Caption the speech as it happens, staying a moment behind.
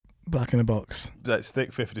Black in a box. Let's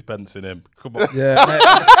stick 50 pence in him. Come on. Yeah.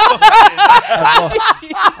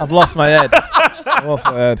 I've lost my head. I've lost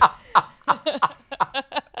my head.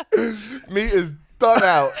 Meter's done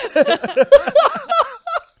out.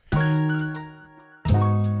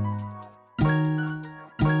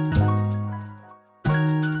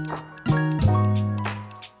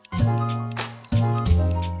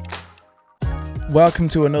 Welcome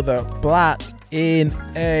to another Black in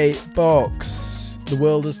a Box. The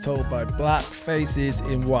world is told by black faces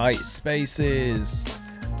in white spaces.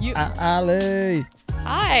 Ali.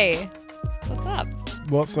 Hi. What's up?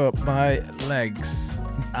 What's up? My legs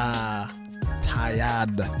are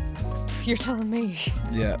tired. You're telling me.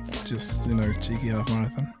 Yeah, just, cheeky half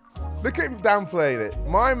marathon. Look at him downplaying it.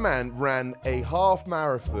 My man ran a half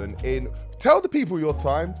marathon in... Tell the people your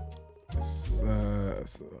time.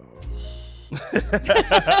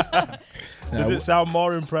 Does it sound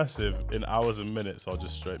more impressive in hours and minutes or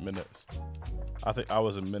just straight minutes? I think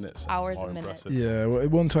hours and minutes. Hours more and minutes. impressive. Yeah,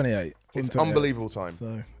 128. It's unbelievable time.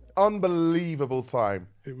 So Unbelievable time.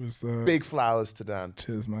 it was Big flowers to Dan.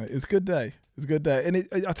 Cheers, mate. It was a good day. And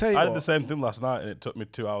I tell you I what. did the same thing last night and it took me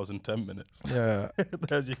 2 hours and 10 minutes. Yeah.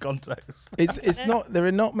 There's your context. It's not. There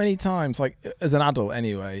are not many times, like as an adult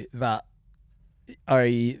anyway, that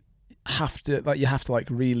you have to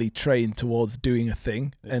really train towards doing a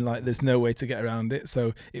thing, and there's no way to get around it.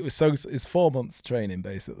 So it's 4 months training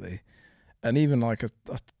basically, and even I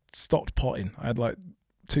stopped potting. I had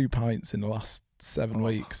 2 pints in the last 7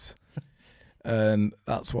 weeks, and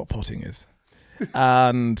that's what potting is.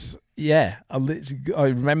 And yeah, I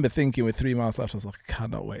remember thinking with 3 miles left, I was like, I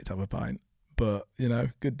cannot wait to have a pint. But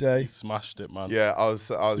good day. You smashed it, man. Yeah, I was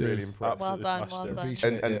really Cheers. impressed. Well done, smashed well it. done.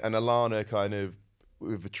 Appreciate it. And Alana kind of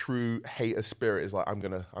with a true hater spirit is like, I'm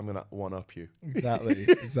gonna one up you. Exactly.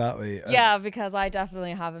 Yeah, because I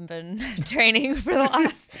definitely haven't been training for the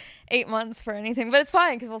last 8 months for anything. But it's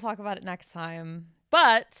fine because we'll talk about it next time.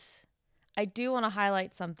 But I do want to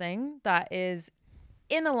highlight something that is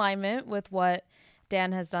in alignment with what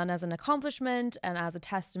Dan has done as an accomplishment and as a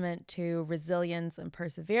testament to resilience and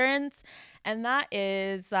perseverance. And that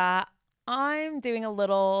is that I'm doing a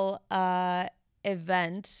little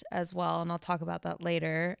event as well, and I'll talk about that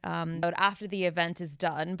later. After the event is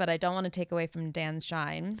done, but I don't want to take away from Dan's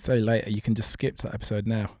shine. So later, you can just skip to that episode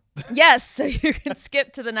now. Yes, so you can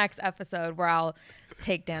skip to the next episode where I'll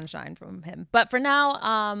take Dan's shine from him. But for now,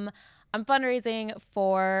 I'm fundraising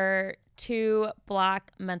for 2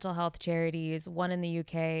 Black mental health charities, one in the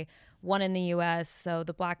UK, one in the US. So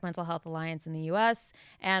the Black Mental Health Alliance in the US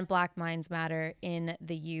and Black Minds Matter in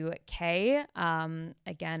the UK.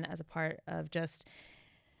 Again, as a part of just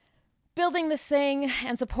building this thing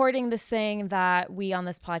and supporting this thing that we on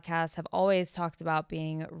this podcast have always talked about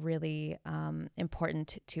being really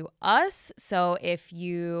important to us. So if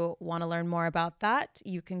you want to learn more about that,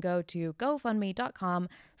 you can go to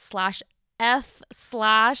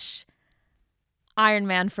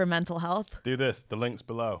gofundme.com/F/Ironman for mental health. Do this. The link's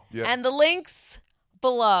below. Yeah. And the link's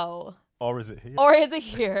below. Or is it here? Or is it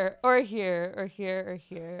here? Or here? Or here? Or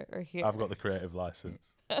here? Or here? I've got the creative license.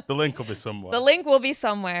 The link will be somewhere. The link will be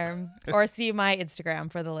somewhere. Or see my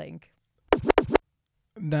Instagram for the link.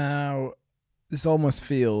 Now, this almost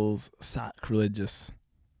feels sacrilegious.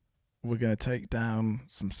 We're going to take down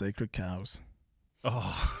some sacred cows.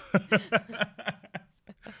 Oh.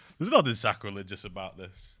 There's nothing sacrilegious about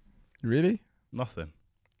this. Really? Nothing.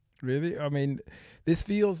 Really? I mean, this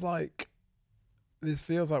feels like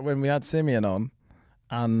when we had Simeon on,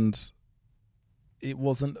 and it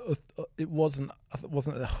wasn't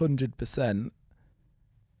 100%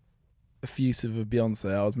 effusive of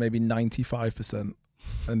Beyonce. I was maybe 95%,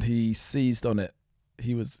 and he seized on it.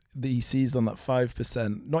 He seized on that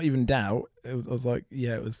 5%. Not even doubt. I was like,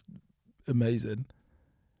 yeah, it was amazing.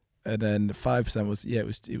 And then the 5% was, yeah, it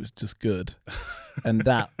was just good. And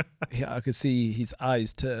that, I could see his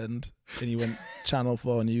eyes turned, and he went Channel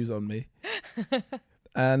 4 News on me.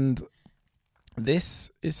 And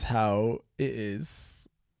this is how it is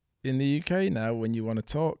in the UK now when you want to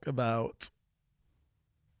talk about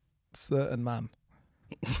certain man.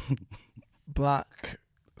 Black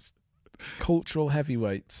cultural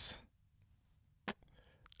heavyweights.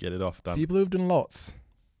 Get it off, Dan. People who've done lots.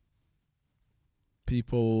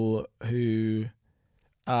 People who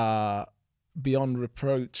are beyond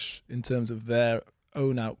reproach in terms of their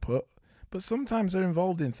own output, but sometimes they're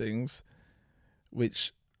involved in things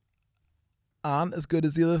which aren't as good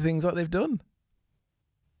as the other things that they've done.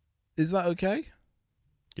 Is that okay?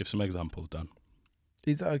 Give some examples, Dan.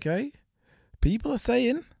 Is that okay? People are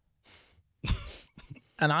saying,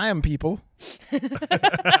 and I am people.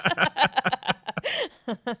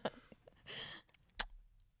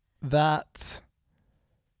 that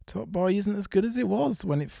Top Boy isn't as good as it was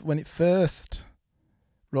when it first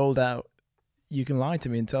rolled out. You can lie to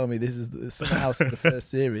me and tell me this is the house of the first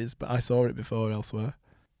series, but I saw it before elsewhere.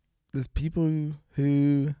 There's people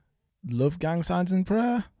who love Gang Signs and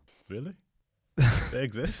Prayer. Really? They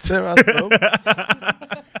exist. There are some.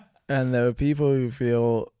 And there are people who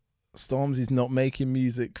feel Stormzy's not making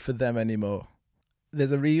music for them anymore.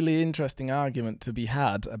 There's a really interesting argument to be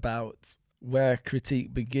had about where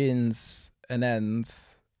critique begins and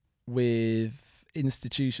ends with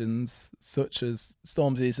institutions such as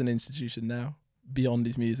Stormzy is an institution now, beyond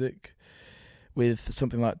his music, with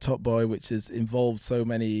something like Top Boy, which has involved so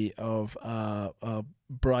many of our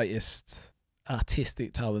brightest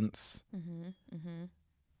artistic talents.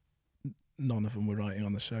 None of them were writing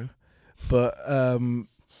on the show. But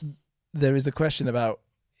there is a question about,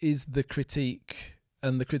 is the critique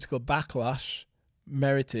and the critical backlash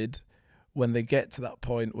merited when they get to that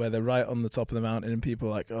point where they're right on the top of the mountain and people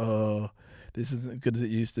are like, oh, this isn't as good as it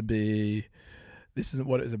used to be. This isn't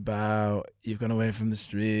what it was about. You've gone away from the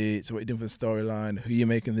streets. What are you doing for the storyline? Who are you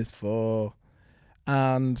making this for?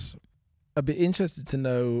 And I'd be interested to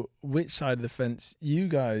know which side of the fence you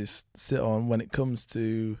guys sit on when it comes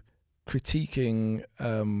to critiquing,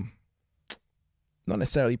 not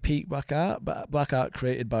necessarily peak black art, but black art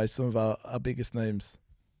created by some of our biggest names.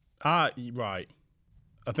 Right.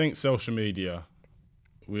 I think social media,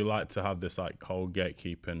 we like to have this like whole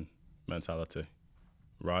gatekeeping mentality,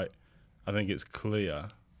 right? I think it's clear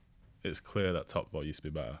that Top Boy used to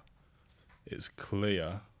be better. It's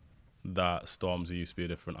clear that Stormzy used to be a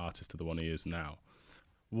different artist to the one he is now.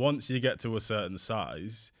 Once you get to a certain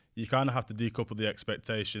size, you kind of have to decouple the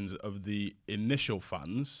expectations of the initial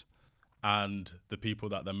fans and the people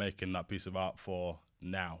that they're making that piece of art for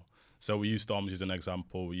now. So we use Stormzy as an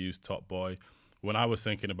example. We use Top Boy. When I was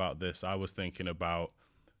thinking about this, I was thinking about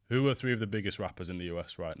who are three of the biggest rappers in the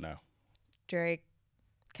US right now? Drake,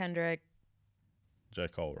 Kendrick. J.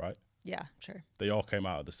 Cole, right? Yeah, sure. They all came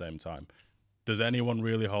out at the same time. Does anyone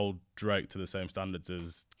really hold Drake to the same standards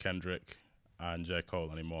as Kendrick and J. Cole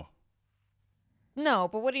anymore? No,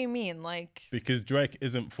 but what do you mean? Like, because Drake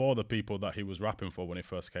isn't for the people that he was rapping for when he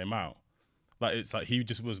first came out. Like, it's like he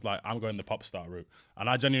just was like, I'm going the pop star route. And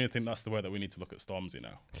I genuinely think that's the way that we need to look at Stormzy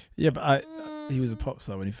now. Yeah, but he was a pop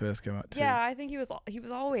star when he first came out too. Yeah, I think he was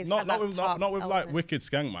always not with element. like Wicked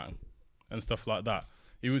Skankman and stuff like that.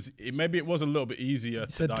 Maybe it was a little bit easier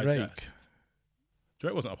to digest.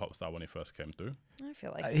 Drake wasn't a pop star when he first came through. I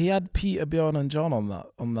feel like he had Peter, Bjorn, and John on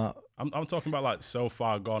that. I'm talking about like So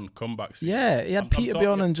Far Gone comeback season. Yeah, he had Peter,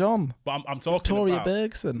 Bjorn, and John. But I'm talking Victoria about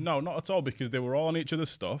Bergson. No, not at all, because they were all on each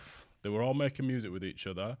other's stuff. They were all making music with each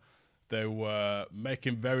other. They were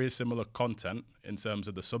making very similar content in terms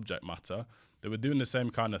of the subject matter. They were doing the same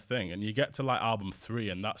kind of thing. And you get to like album 3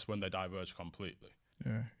 and that's when they diverge completely.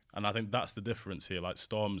 Yeah. And I think that's the difference here. Like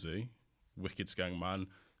Stormzy, Wicked Skankman,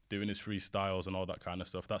 doing his freestyles and all that kind of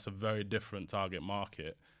stuff. That's a very different target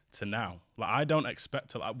market to now. Like I don't expect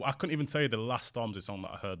to. I couldn't even tell you the last Stormzy song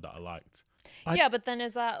that I heard that I liked. Yeah, but then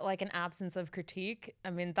is that like an absence of critique? I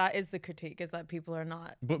mean, that is the critique, is that people are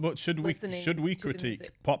not. But should we critique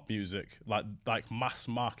pop music, like mass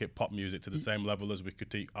market pop music, to the same level as we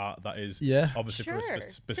critique art that is obviously sure, for a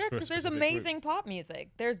specific because there's amazing group. Pop music.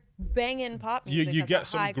 There's banging pop music. You get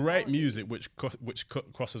some great quality music which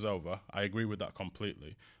crosses over. I agree with that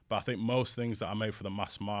completely. But I think most things that are made for the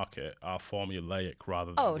mass market are formulaic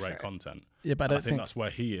rather than great content. Yeah, but I think that's where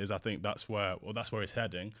he is. I think that's where he's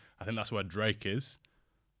heading. I think that's where Drake is.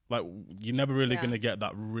 Like, you're never really going to get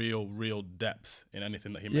that real depth in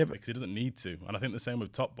anything that he makes because he doesn't need to. And I think the same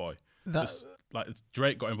with Top Boy.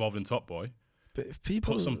 Drake got involved in Top Boy. But if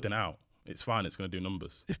people put something out, it's fine. It's going to do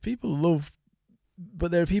numbers. If people love,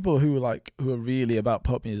 but there are people who are really about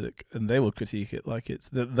pop music, and they will critique it like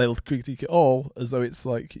they'll critique it all as though it's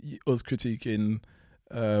like us critiquing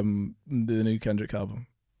the new Kendrick album.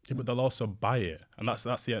 Yeah, but they'll also buy it, and that's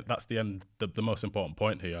the most important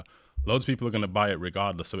point here. Loads of people are going to buy it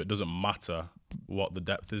regardless, so it doesn't matter what the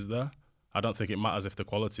depth is there. I don't think it matters if the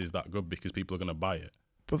quality is that good because people are going to buy it.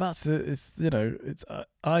 But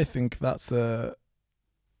I think that's a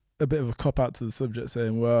bit of a cop out to the subject,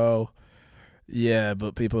 saying, well, yeah,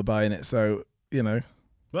 but people are buying it, so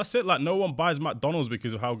That's it. Like, no one buys McDonald's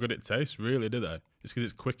because of how good it tastes, really, do they? It's because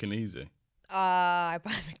it's quick and easy. I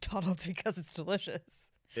buy McDonald's because it's delicious.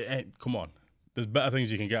 It ain't. Come on. There's better things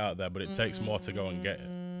you can get out there, but it takes more to go and get it.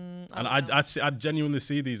 And I genuinely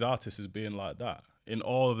see these artists as being like that in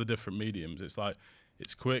all of the different mediums. It's like,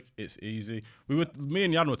 it's quick, it's easy. Me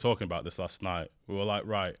and Jan were talking about this last night. We were like,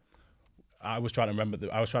 right, I was trying to remember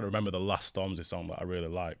the last Stormzy song that I really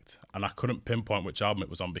liked, and I couldn't pinpoint which album it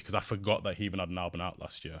was on because I forgot that he even had an album out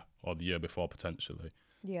last year or the year before potentially.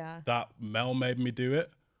 Yeah. That Mel made me do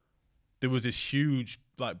it. There was this huge,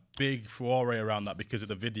 like, big furore around that because of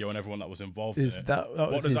the video and everyone that was involved in it.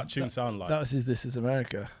 What does that tune sound like? That was his This Is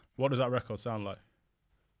America. What does that record sound like?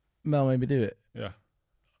 Mel made me do it. Yeah.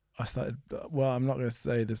 I'm not going to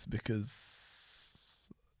say this because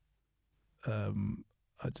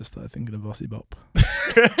I just started thinking of Bossy Bop.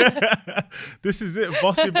 This is it.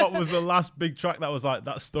 Bossy Bop was the last big track that was like,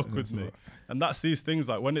 that stuck with me. And that's these things,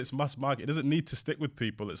 like, when it's mass market, it doesn't need to stick with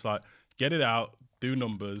people. It's like, get it out, do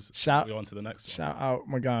numbers, go on to the next one. Shout out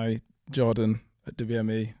my guy, Jordan at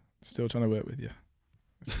WME. Still trying to work with you.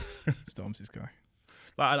 Stormzy's guy.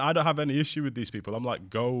 Like, I don't have any issue with these people. I'm like,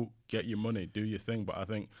 go get your money, do your thing. But I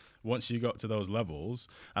think once you got to those levels,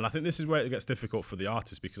 and I think this is where it gets difficult for the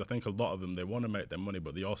artists, because I think a lot of them, they want to make their money,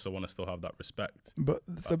 but they also want to still have that respect. But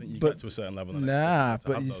I think you get to a certain level and have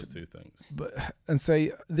those two things. And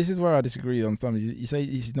say, this is where I disagree on Stormzy. You say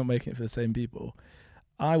he's not making it for the same people.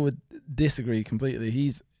 I would disagree completely.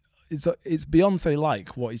 It's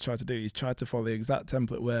Beyonce-like what he's tried to do. He's tried to follow the exact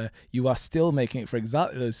template where you are still making it for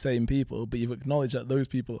exactly those same people, but you've acknowledged that those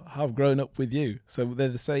people have grown up with you, so they're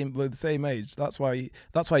the same age. That's why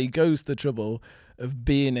he goes to the trouble of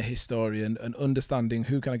being a historian and understanding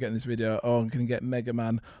who can I get in this video. Oh, I'm going to get Mega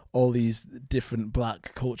Man, all these different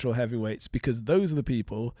black cultural heavyweights, because those are the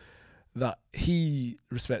people that he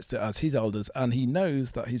respects to as his elders, and he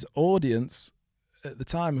knows that his audience at the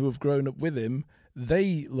time who have grown up with him,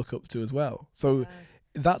 they look up to as well. So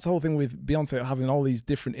that's the whole thing with Beyonce having all these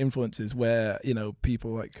different influences where, you know,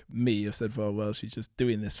 people like me have said, well, she's just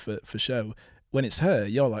doing this for show. When it's her,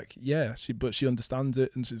 you're like, yeah, she understands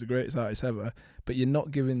it and she's the greatest artist ever. But you're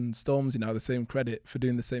not giving Stormzy now the same credit for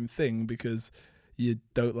doing the same thing because you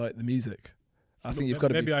don't like the music. I think you've got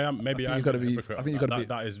to be. Maybe I am a hypocrite. I think you've got to be.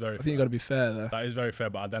 That is very. I think you've got to be fair there. That is very fair,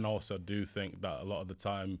 but I then also do think that a lot of the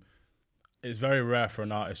time, it's very rare for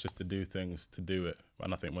an artist just to do things to do it.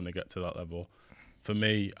 And I think when they get to that level, for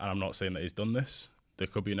me, and I'm not saying that he's done this, there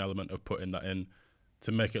could be an element of putting that in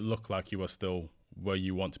to make it look like you are still where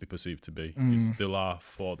you want to be perceived to be. You still are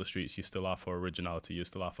for the streets, you still are for originality, you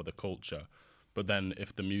still are for the culture. But then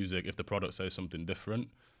if the product says something different,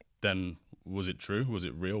 then was it true? Was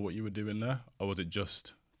it real what you were doing there? Or was it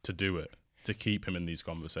just to do it, to keep him in these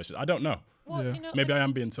conversations? I don't know. Well, you know, maybe I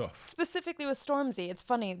am being tough. Specifically with Stormzy, it's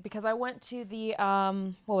funny because I went to the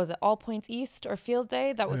what was it, All Points East or Field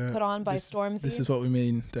Day that was put on by Stormzy. This is what we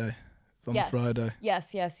mean day. It's on Friday.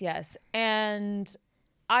 Yes. And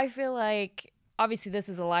I feel like obviously this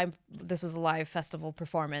was a live festival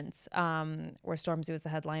performance where Stormzy was the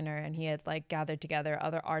headliner and he had like gathered together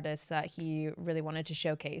other artists that he really wanted to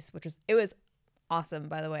showcase, it was awesome,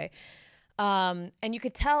 by the way. And you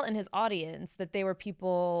could tell in his audience that they were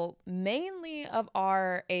people mainly of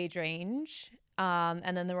our age range.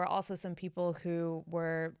 And then there were also some people who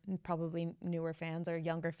were probably newer fans or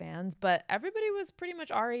younger fans, but everybody was pretty much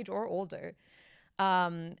our age or older.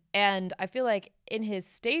 And I feel like in his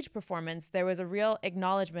stage performance, there was a real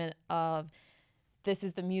acknowledgement of this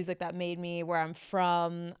is the music that made me where I'm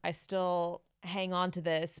from. I still hang on to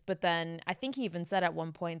this. But then I think he even said at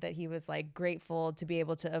one point that he was like grateful to be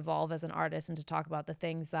able to evolve as an artist and to talk about the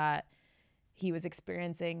things that he was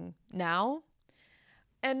experiencing now.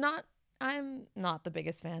 And I'm not the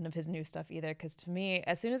biggest fan of his new stuff either, because to me,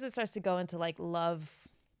 as soon as it starts to go into like love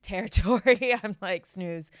territory, I'm like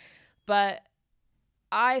snooze. But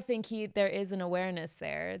I think there is an awareness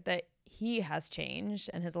there that he has changed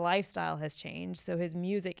and his lifestyle has changed. So his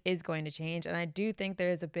music is going to change. And I do think there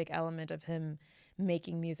is a big element of him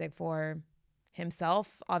making music for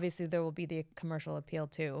himself. Obviously, there will be the commercial appeal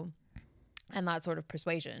too and that sort of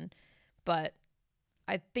persuasion. But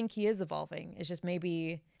I think he is evolving. It's just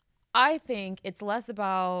I think it's less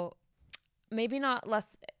about, maybe not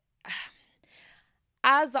less,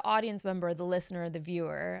 as the audience member, the listener, the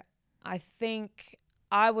viewer, I think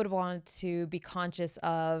I would want to be conscious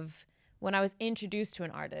of when I was introduced to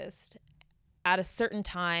an artist at a certain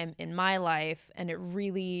time in my life and it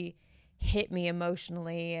really hit me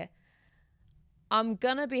emotionally, I'm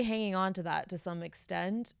going to be hanging on to that to some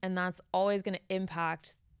extent. And that's always going to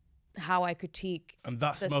impact how I critique. And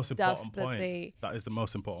that's the most important point. That is the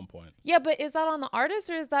most important point. Yeah, but is that on the artist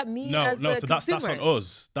or is that me as the so consumer? that's on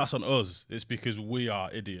us. That's on us. It's because we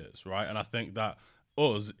are idiots, right? And I think that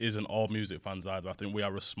us isn't all music fans either. I think we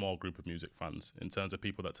are a small group of music fans in terms of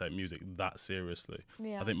people that take music that seriously.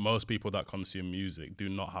 Yeah. I think most people that consume music do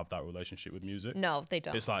not have that relationship with music. No, they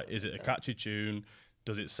don't. It's like, is it a catchy tune?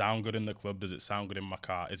 Does it sound good in the club? Does it sound good in my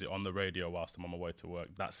car? Is it on the radio whilst I'm on my way to work?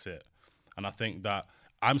 That's it. And I think that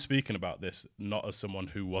I'm speaking about this not as someone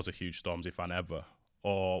who was a huge Stormzy fan ever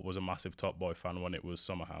or was a massive Top Boy fan when it was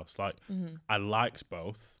Summer House. Like, I liked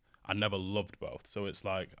both. I never loved both. So it's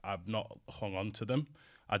like I've not hung on to them.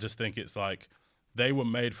 I just think it's like they were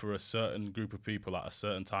made for a certain group of people at a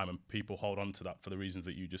certain time, and people hold on to that for the reasons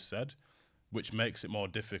that you just said, which makes it more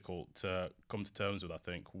difficult to come to terms with, I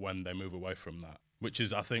think, when they move away from that. Which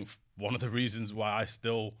is, I think, one of the reasons why I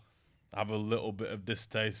still have a little bit of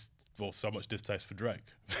distaste, well, so much distaste for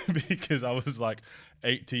Drake. Because I was like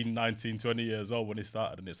 18, 19, 20 years old when he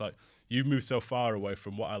started. And it's like, you've moved so far away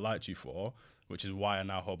from what I liked you for, which is why I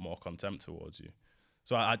now hold more contempt towards you.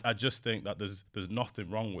 So I just think that there's nothing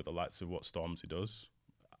wrong with the likes of what Stormzy does.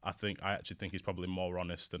 I actually think he's probably more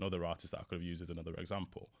honest than other artists that I could have used as another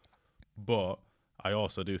example. But I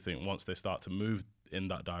also do think once they start to move in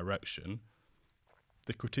that direction,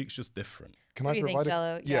 the critique's just different. Can What I do you think,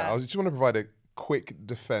 provide Jello? I just want to provide a quick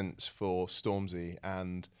defense for Stormzy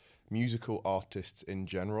and musical artists in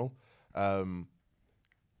general.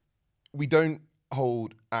 We don't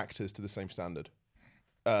hold actors to the same standard.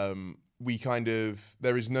 We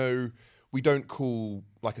don't call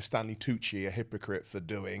like a Stanley Tucci a hypocrite for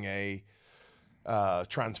doing a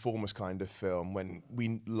Transformers kind of film when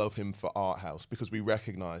we love him for art house, because we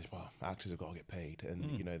recognize, well, actors have got to get paid,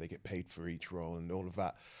 and you know, they get paid for each role and all of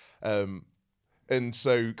that. And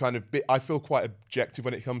so kind of I feel quite objective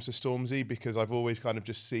when it comes to Stormzy, because I've always kind of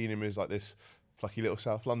just seen him as like this plucky little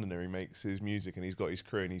South Londoner. He makes his music and he's got his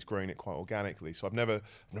crew and he's grown it quite organically. So I've never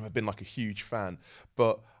been like a huge fan,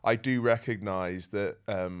 but I do recognize that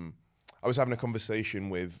I was having a conversation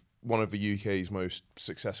with one of the UK's most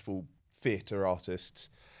successful theatre artists,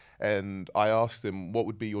 and I asked them what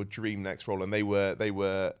would be your dream next role, and they were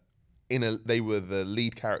the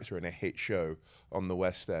lead character in a hit show on the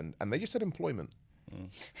West End, and they just said employment.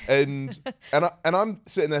 And I'm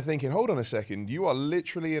sitting there thinking, hold on a second, you are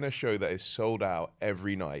literally in a show that is sold out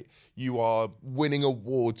every night. You are winning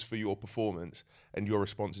awards for your performance, and your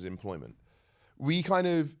response is employment.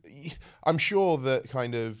 I'm sure that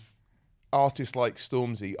kind of artists like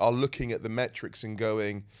Stormzy are looking at the metrics and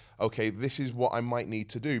going, okay, this is what I might need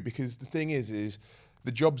to do. Because the thing is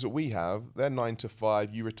the jobs that we have, they're 9 to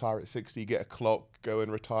 5, you retire at 60, get a clock, go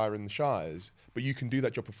and retire in the Shires. But you can do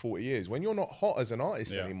that job for 40 years. When you're not hot as an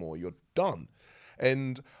artist anymore, you're done.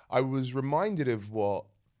 And I was reminded of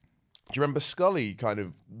do you remember Scully kind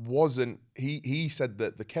of wasn't, he said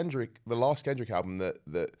that the last Kendrick album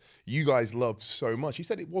that you guys loved so much, he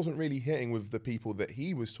said it wasn't really hitting with the people that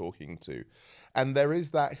he was talking to. And there is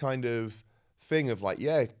that kind of thing of like,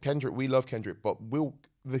 yeah, Kendrick, we love Kendrick, but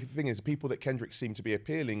the thing is, the people that Kendrick seemed to be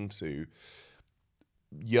appealing to,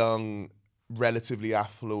 young, relatively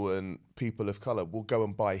affluent people of color, will go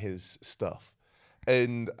and buy his stuff.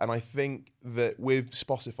 And I think that with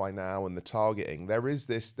Spotify now and the targeting, there has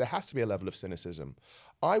to be a level of cynicism.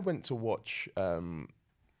 I went to watch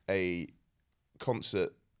a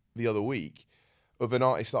concert the other week of an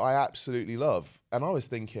artist that I absolutely love, and I was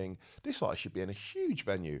thinking, this artist should be in a huge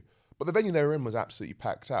venue. But the venue they were in was absolutely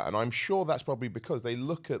packed out, and I'm sure that's probably because they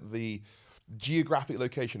look at the geographic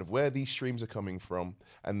location of where these streams are coming from,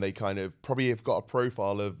 and they kind of probably have got a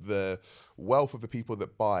profile of the wealth of the people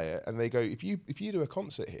that buy it, and they go, if you do a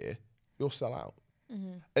concert here, you'll sell out.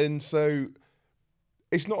 Mm-hmm. And so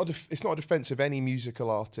it's not a defense of any musical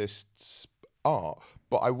artist's art,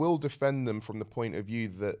 but I will defend them from the point of view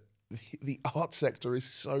that the art sector is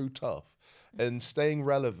so tough, and staying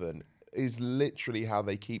relevant is literally how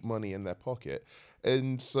they keep money in their pocket.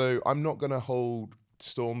 And so I'm not going to hold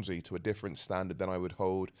Stormzy to a different standard than I would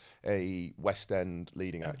hold a West End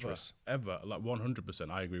leading actress. Ever. Like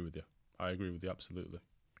 100%. I agree with you. Absolutely.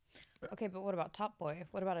 Okay, but what about Top Boy?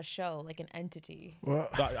 What about a show, like an entity? Well,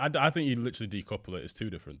 I think you literally decouple it as two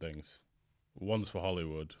different things. One's for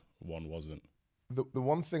Hollywood, one wasn't. The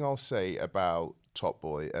one thing I'll say about Top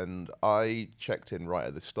Boy, and I checked in right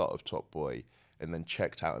at the start of Top Boy and then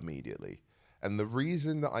checked out immediately. And the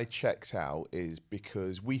reason that I checked out is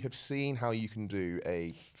because we have seen how you can do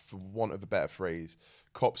a, for want of a better phrase,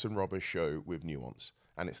 cops and robbers show with nuance,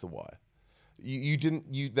 and it's The Wire.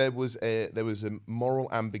 There was a moral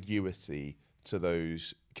ambiguity to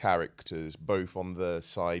those characters, both on the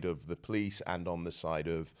side of the police and on the side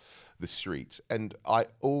of the streets. And I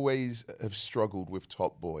always have struggled with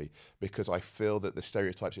Top Boy because I feel that the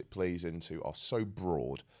stereotypes it plays into are so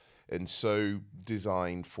broad and so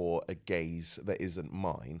designed for a gaze that isn't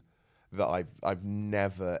mine that I've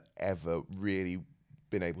never ever really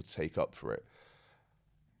been able to take up for it.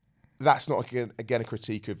 That's not again a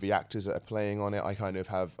critique of the actors that are playing on it. I kind of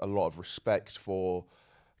have a lot of respect for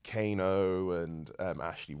Kano and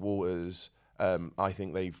Ashley Waters. I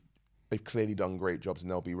think they've they've clearly done great jobs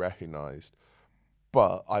and they'll be recognised.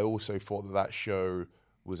 But I also thought that show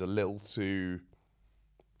was a little too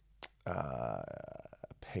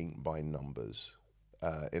paint by numbers,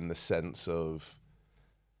 in the sense of,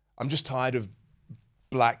 I'm just tired of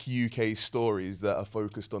black UK stories that are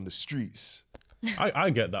focused on the streets. I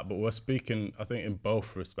get that, but we're speaking, I think, in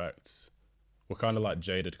both respects. We're kind of like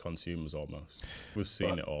jaded consumers almost. We've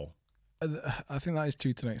seen it all. I think that is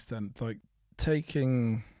true to an extent. Like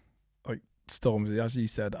taking like Stormzy, as you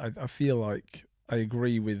said, I feel like I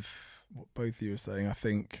agree with what both of you were saying. I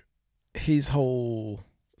think his whole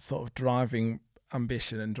sort of driving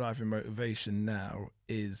ambition and driving motivation now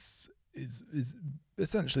is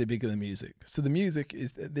essentially bigger than music. So the music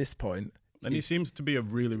is at this point, and he seems to be a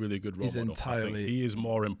really, really good role model. I think he is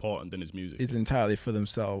more important than his music. Is entirely for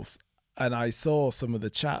themselves. And I saw some of the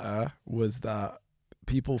chatter was that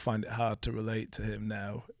people find it hard to relate to him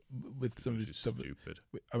now with some of his stuff. Stupid.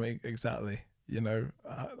 I mean, exactly. You know,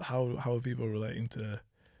 how are people relating to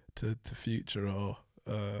Future or?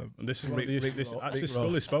 And this is one of the issues. Actually,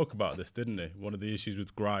 Scully spoke about this, didn't he? One of the issues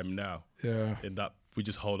with grime now. Yeah. In that we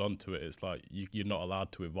just hold on to it. It's like you're not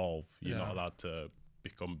allowed to evolve. You're not allowed to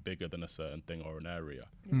become bigger than a certain thing or an area.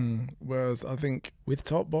 Whereas I think with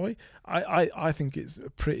Top Boy, I think it's a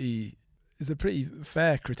pretty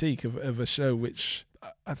fair critique of a show which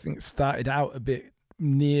I think started out a bit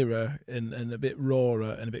nearer and a bit rawer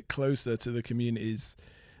and a bit closer to the communities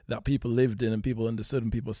that people lived in and people understood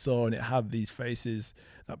and people saw, and it had these faces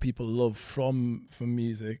that people love from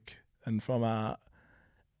music and from art,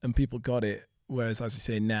 and people got it. Whereas, as you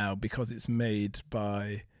say now, because it's made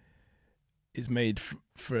by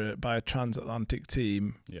a transatlantic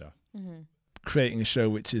team, creating a show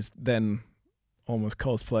which is then almost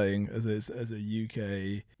cosplaying as a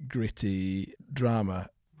UK gritty drama,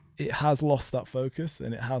 it has lost that focus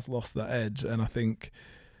and it has lost that edge, and I think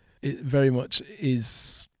it very much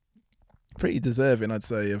is pretty deserving, I'd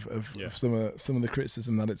say, of some of the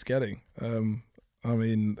criticism that it's getting. I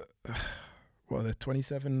mean, what are there,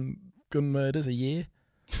 27 gun murders a year?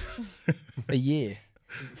 A year.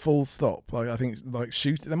 Full stop. Like I think, like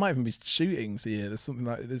there might even be shootings a year. There's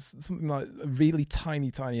something like a really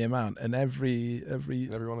tiny amount, and every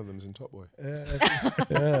one of them's in Top Boy.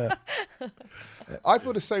 Yeah. I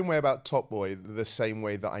feel the same way about Top Boy, the same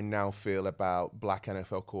way that I now feel about black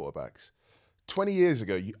NFL quarterbacks. 20 years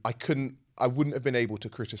ago, I wouldn't have been able to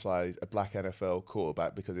criticize a black NFL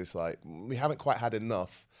quarterback because it's like, we haven't quite had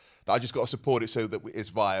enough. I just got to support it so that it's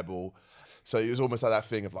viable. So it was almost like that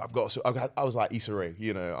thing of like, I was like Issa Rae,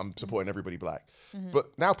 you know, I'm supporting everybody black.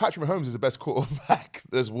 But now Patrick Mahomes is the best quarterback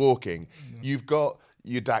that's walking. You've got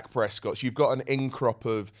your Dak Prescott. You've got an in-crop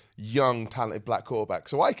of young, talented black quarterbacks.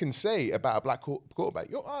 So I can say about a black quarterback,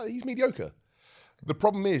 he's mediocre. The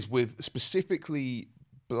problem is with specifically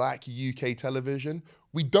black UK television,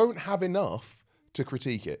 we don't have enough to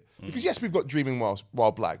critique it. Because yes, we've got Dreaming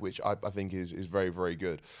While Black, which I think is very, very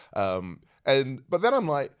good. But then I'm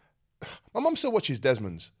like, my mum still watches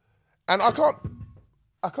Desmond's, and I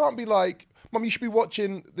can't be like, Mum, you should be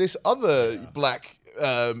watching this other black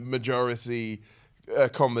majority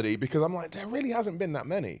comedy, because I'm like, there really hasn't been that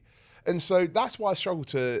many, and so that's why I struggle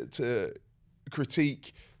to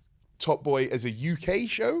critique Top Boy as a UK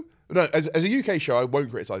show. No, as a UK show, I won't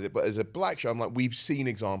criticize it, but as a black show, I'm like, we've seen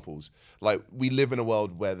examples. Like, we live in a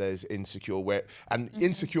world where there's Insecure, and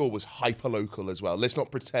Insecure was hyper local as well. Let's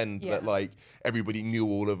not pretend that like everybody knew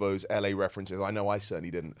all of those LA references. I know I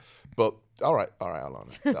certainly didn't. But all right,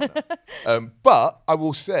 Alana. But I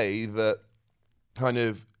will say that kind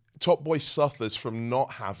of Top Boy suffers from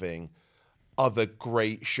not having other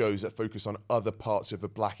great shows that focus on other parts of the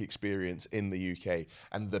black experience in the UK.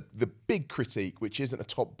 And the big critique, which isn't a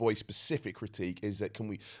Top Boy specific critique, is that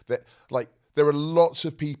there are lots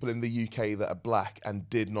of people in the UK that are black and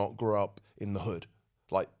did not grow up in the hood.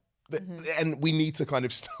 And we need to kind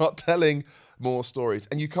of start telling more stories.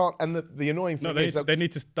 And you can't, and the annoying thing is that they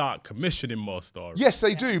need to start commissioning more stories. Yes,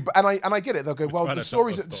 they do. But I get it. They'll go, well, the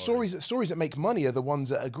stories that make money are the ones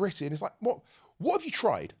that are gritty. And it's like, what have you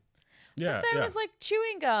tried? Yeah, there was like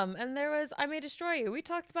chewing gum, and there was I May Destroy You. We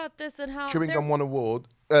talked about this and how chewing gum won award.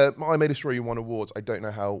 I May Destroy You won awards. I don't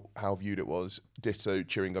know how viewed it was. Ditto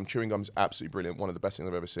chewing gum. Chewing gum's absolutely brilliant. One of the best things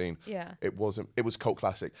I've ever seen. Yeah. It was cult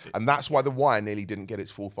classic, and that's why The Wire nearly didn't get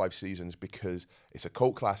its full 5 seasons, because it's a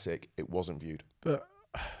cult classic. It wasn't viewed. But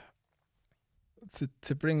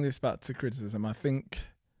to bring this back to criticism, I think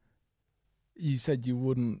you said you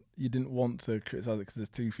didn't want to criticize it because there's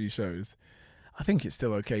too few shows. I think it's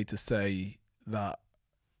still okay to say that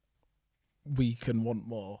we can want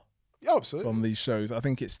more Yeah, absolutely. from these shows. I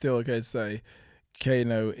think it's still okay to say,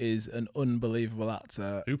 Kano is an unbelievable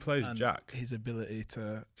actor. Who plays and Jack? His ability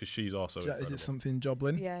to. Because she's also incredible. Is it something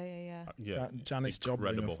Joblin? Yeah. Yeah, Janice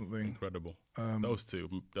Joblin or something. Incredible. Those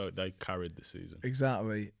two, they carried the season.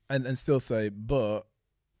 Exactly. And still say, but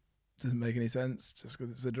doesn't make any sense just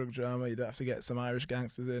because it's a drug drama. You don't have to get some Irish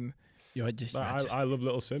gangsters in. I love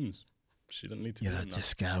Little Sims. She doesn't need to. You're just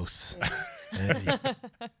scouse.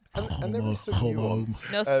 And there is some come nuance.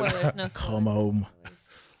 home. No spoilers. No spoilers. Come home.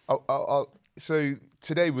 So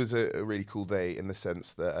today was a really cool day in the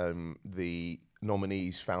sense that the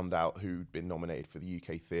nominees found out who'd been nominated for the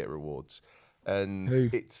UK Theatre Awards, and Who?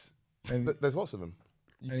 There's lots of them.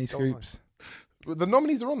 Any scoops? The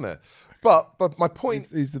nominees are on there, but my point.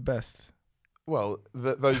 Who's the best? Well,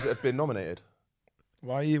 those that have been nominated.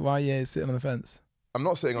 Why are you sitting on the fence? I'm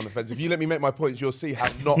not sitting on the fence. If you let me make my points, you'll see how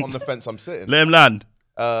not on the fence I'm sitting. Let him land.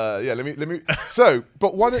 Yeah, let me. So,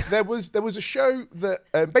 but there was a show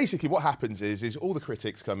that basically what happens is all the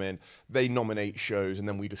critics come in, they nominate shows, and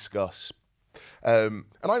then we discuss. And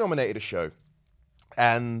I nominated a show,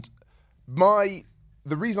 and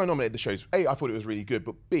the reason I nominated the show is A, I thought it was really good,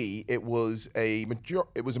 but B, it was a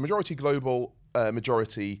majority global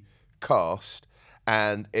majority cast,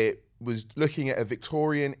 and it was looking at a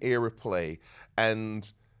Victorian era play,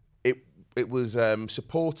 and it was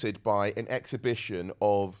supported by an exhibition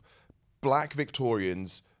of black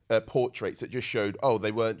Victorians portraits that just showed,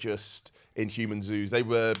 they weren't just in human zoos, they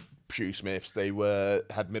were shoesmiths, they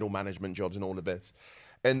had middle management jobs and all of this.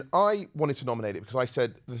 And I wanted to nominate it because I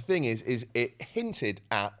said the thing is it hinted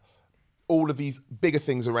at all of these bigger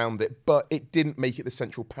things around it, but it didn't make it the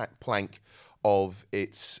central plank of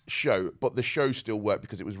its show. But the show still worked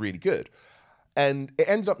because it was really good. And it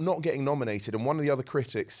ended up not getting nominated. And one of the other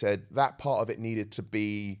critics said that part of it needed to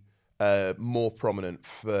be more prominent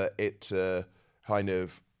for it to kind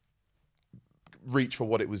of reach for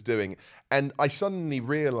what it was doing. And I suddenly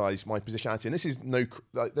realized my positionality. And this is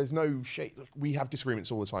there's no shade. We have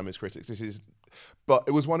disagreements all the time as critics. But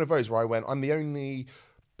it was one of those where I went, I'm the only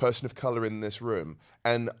person of color in this room,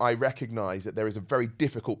 and I recognize that there is a very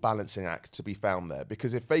difficult balancing act to be found there,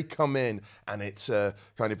 because if they come in and it's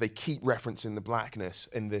kind of they keep referencing the blackness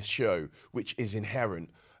in this show, which is inherent,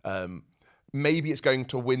 maybe it's going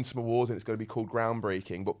to win some awards and it's going to be called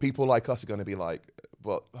groundbreaking, but people like us are going to be like,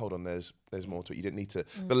 well, hold on, there's more to it. You didn't need to,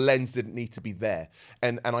 the lens didn't need to be there.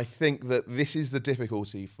 And I think that this is the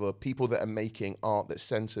difficulty for people that are making art that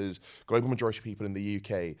centers global majority of people in the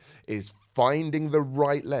UK, is finding the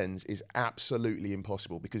right lens is absolutely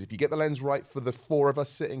impossible, because if you get the lens right for the four of us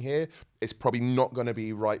sitting here, it's probably not going to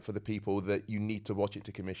be right for the people that you need to watch it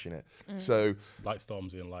to commission it. So like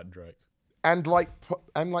Stormzy and like Drake. And like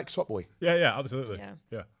Top Boy. Yeah, absolutely.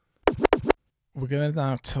 Yeah. We're going to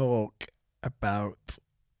now talk about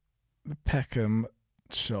the Peckham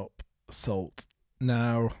shop assault.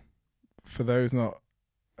 Now, for those not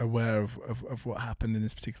aware of what happened in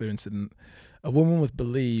this particular incident, a woman was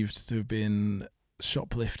believed to have been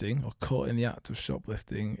shoplifting or caught in the act of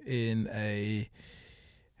shoplifting in a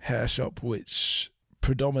hair shop which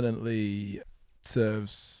predominantly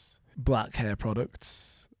serves black hair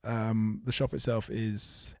products. The shop itself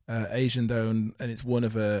is Asian owned, and it's one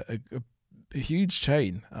of a huge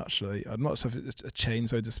chain, actually. I'm not sure if it's a chain,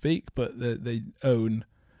 so to speak, but they own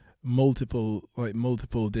multiple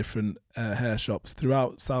different hair shops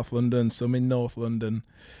throughout South London, some in North London,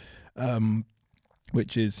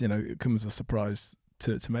 which is, it comes as a surprise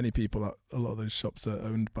to many people that a lot of those shops are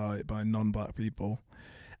owned by non-black people.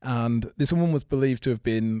 And this woman was believed to have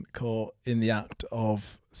been caught in the act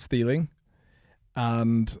of stealing,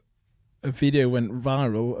 and a video went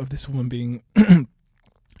viral of this woman being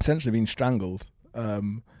essentially being strangled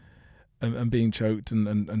and being choked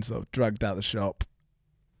and sort of dragged out of the shop.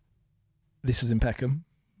 This is in Peckham,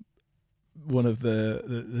 one of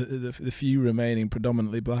the few remaining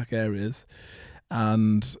predominantly black areas,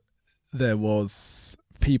 and there was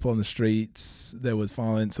people on the streets, there was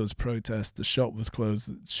violence, there was protest, the shop was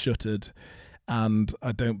closed, shuttered, and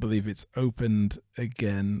I don't believe it's opened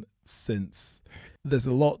again since. There's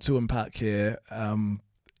a lot to unpack here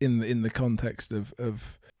in the context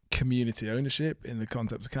of community ownership, in the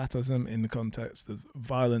context of catasm, in the context of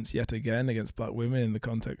violence yet again against black women, in the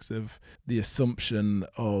context of the assumption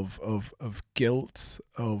of guilt,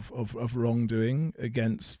 of wrongdoing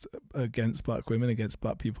against black women, against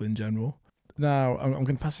black people in general. Now, I'm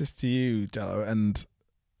going to pass this to you, Jello, and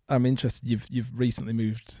I'm interested. You've recently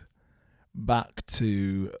moved back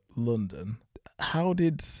to London. How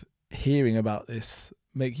did hearing about this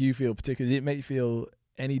make you feel particularly? Did it make you feel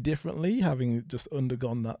any differently, having just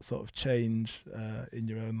undergone that sort of change in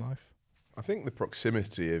your own life? I think the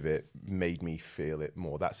proximity of it made me feel it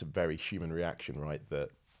more. That's a very human reaction, right? That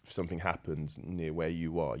if something happens near where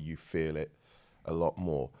you are, you feel it a lot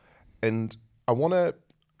more. And I want to,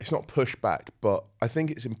 it's not push back, but I think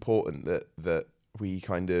it's important that we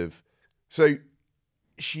kind of, so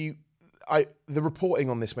the reporting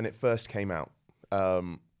on this when it first came out,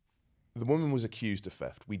 the woman was accused of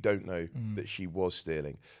theft. We don't know that she was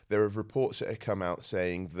stealing. There are reports that have come out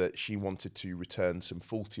saying that she wanted to return some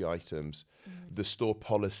faulty items. The store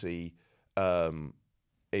policy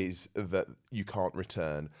is that you can't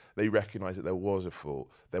return. They recognise that there was a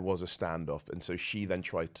fault, there was a standoff, and so she then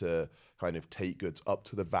tried to kind of take goods up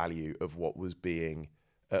to the value of what was being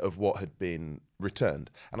of what had been returned.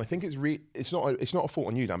 And I think it's not a fault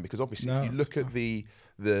on you, Dan, because obviously if you look at the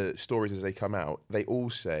stories as they come out, they all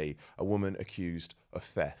say a woman accused of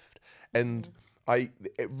theft. And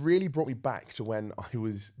it really brought me back to when I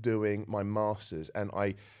was doing my masters, and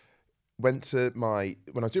I went to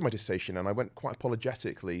when I was doing my dissertation, and I went quite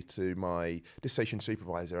apologetically to my dissertation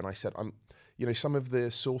supervisor, and I said, some of the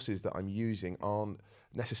sources that I'm using aren't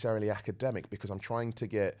necessarily academic because I'm trying to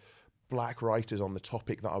get Black writers on the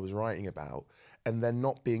topic that I was writing about, and they're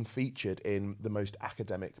not being featured in the most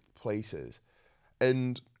academic places.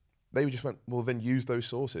 And they just went, well, then use those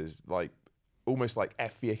sources, like almost like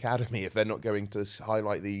F the Academy if they're not going to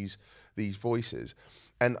highlight these voices.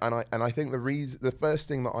 And I think the first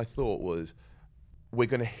thing that I thought was, we're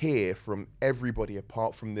going to hear from everybody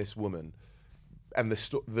apart from this woman, and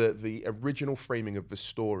the original framing of the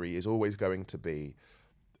story is always going to be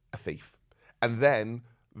a thief, and then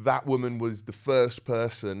that woman was the first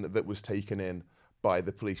person that was taken in by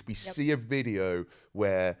the police. We see a video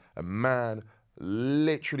where a man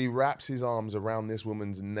literally wraps his arms around this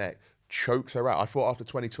woman's neck, chokes her out. I thought after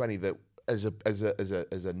 2020 that as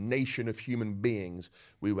a nation of human beings,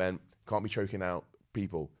 we went, can't be choking out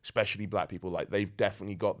people, especially Black people. Like, they've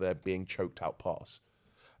definitely got their being choked out pass.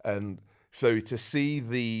 And so to see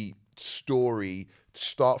the story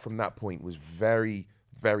start from that point was very,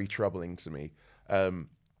 very troubling to me.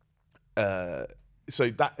 So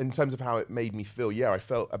that, in terms of how it made me feel, I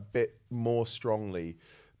felt a bit more strongly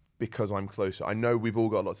because I'm closer. I know we've all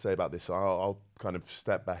got a lot to say about this, so I'll kind of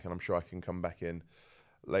step back, and I'm sure I can come back in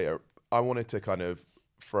later. I wanted to kind of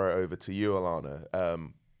throw it over to you,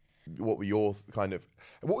 Alana. What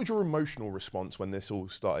was your emotional response when this all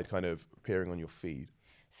started kind of appearing on your feed?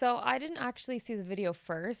 So I didn't actually see the video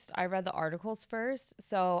first. I read the articles first.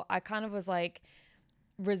 So I kind of was like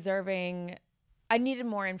reserving. I needed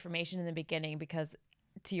more information in the beginning because,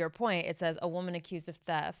 to your point, it says a woman accused of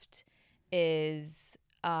theft is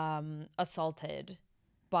assaulted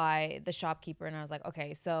by the shopkeeper. And I was like,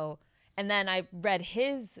 okay, so, and then I read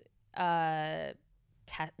his, not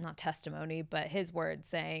testimony, but his words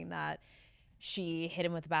saying that she hit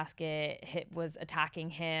him with a basket, was attacking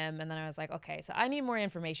him. And then I was like, okay, so I need more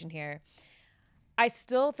information here. I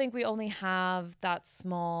still think we only have that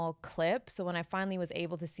small clip. So when I finally was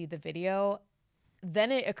able to see the video,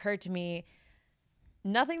 then it occurred to me,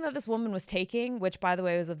 nothing that this woman was taking, which by the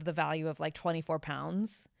way was of the value of like 24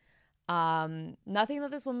 pounds, nothing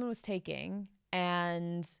that this woman was taking,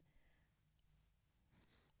 and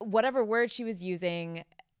whatever word she was using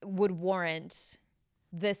would warrant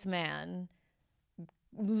this man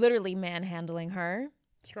literally manhandling her.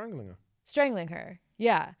 Strangling her,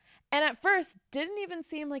 yeah. And at first, didn't even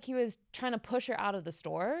seem like he was trying to push her out of the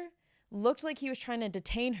store. Looked like he was trying to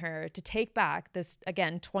detain her to take back this,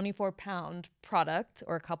 again, 24-pound product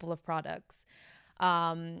or a couple of products,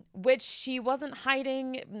 which she wasn't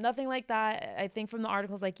hiding, nothing like that. I think from the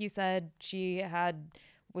articles, like you said, she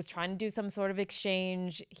was trying to do some sort of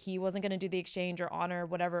exchange. He wasn't going to do the exchange or honor,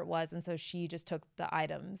 whatever it was, and so she just took the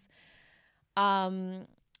items.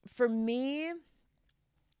 For me,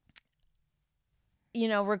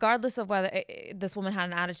 regardless of whether this woman had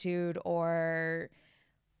an attitude or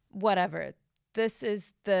whatever,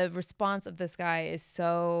 the response of this guy is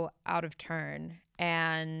so out of turn.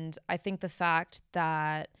 And I think the fact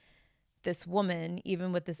that this woman,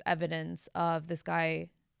 even with this evidence of this guy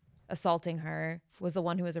assaulting her, was the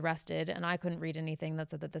one who was arrested, and I couldn't read anything that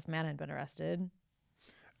said that this man had been arrested.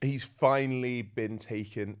 He's finally been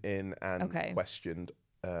taken in and questioned,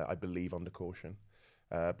 I believe, under caution.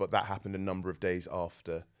 But that happened a number of days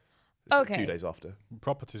after. 2 days after.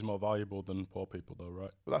 Property's more valuable than poor people, though, right?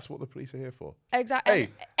 Well, that's what the police are here for. Exactly. Hey,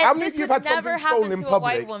 how many of you have had something stolen in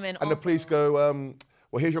public and also. the police go,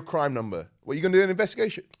 well, here's your crime number. What, are you going to do an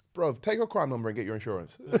investigation? Bro, take your crime number and get your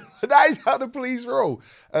insurance. That is how the police roll.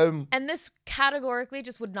 And this categorically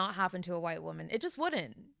just would not happen to a white woman. It just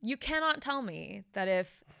wouldn't. You cannot tell me that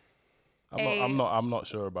if I'm not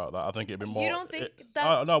sure about that. I think it'd be more. You don't think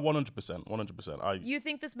that? No, 100%. You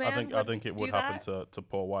think this man? I think it would do happen that? to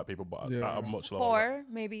poor white people, but Yeah. at a much lower. Poor,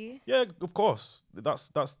 maybe. Yeah, of course.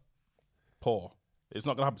 That's poor. It's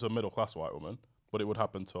not gonna happen to a middle class white woman, but it would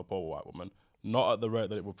happen to a poor white woman. Not at the rate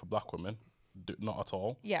that it would for black women. Not at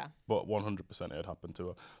all. Yeah. But 100% it would happen to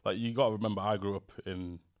her. Like, you got to remember, I grew up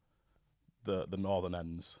in the northern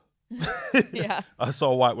ends. Yeah. I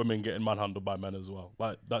saw white women getting manhandled by men as well.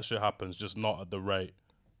 Like, that shit happens, just not at the rate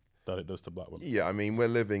that it does to black women. Yeah, I mean, we're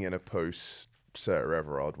living in a post-Sarah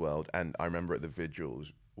Everard world, and I remember at the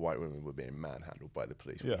vigils, white women were being manhandled by the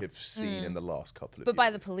police. Yeah. We have seen in the last couple of But years. by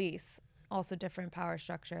the police, also different power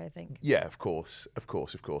structure, I think. Yeah, of course.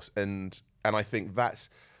 And I think that's...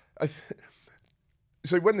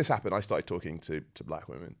 So when this happened, I started talking to black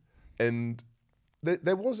women, and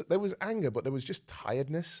there was anger, but there was just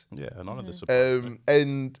tiredness. Yeah, none of this surprised me.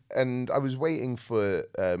 And I was waiting for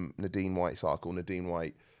Nadine White's article. Nadine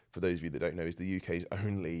White, for those of you that don't know, is the UK's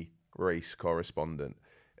only race correspondent,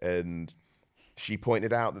 and she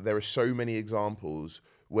pointed out that there are so many examples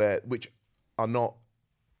which are not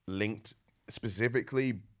linked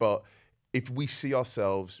specifically, but if we see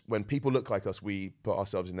ourselves, when people look like us, we put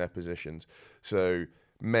ourselves in their positions. So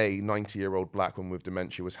May, 90-year-old black woman with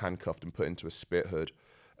dementia, was handcuffed and put into a spit hood.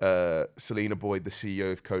 Selena Boyd, the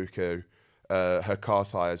CEO of Coco, her car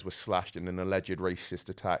tires were slashed in an alleged racist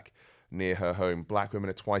attack near her home. Black women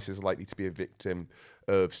are twice as likely to be a victim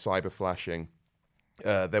of cyber flashing.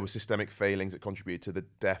 There were systemic failings that contributed to the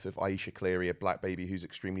death of Aisha Cleary, a black baby whose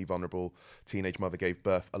extremely vulnerable teenage mother gave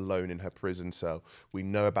birth alone in her prison cell. We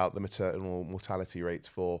know about the maternal mortality rates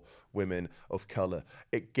for women of colour.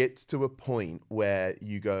 It gets to a point where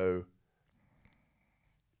you go,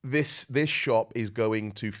 this shop is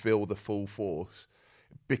going to feel the full force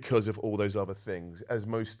because of all those other things. As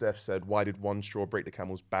Mos Def said, why did one straw break the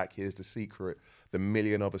camel's back? Here's the secret. The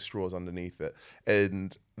million other straws underneath it.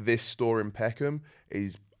 And this store in Peckham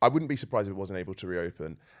I wouldn't be surprised if it wasn't able to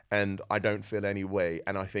reopen. And I don't feel any way.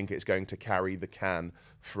 And I think it's going to carry the can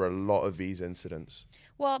for a lot of these incidents.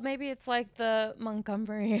 Well, maybe it's like the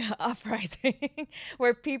Montgomery uprising,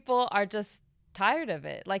 where people are just tired of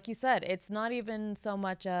it. Like you said, it's not even so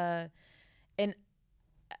much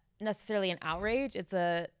necessarily an outrage. It's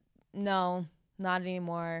a no, not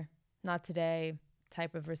anymore, not today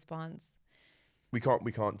type of response. We can't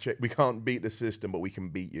beat the system, but we can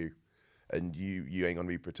beat you, and you ain't gonna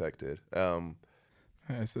be protected.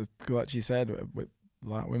 It's like you said,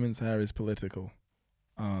 black women's hair is political,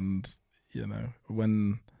 and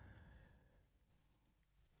when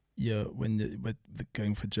you're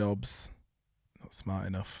going for jobs, not smart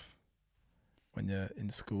enough. When you're in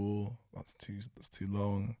school, that's too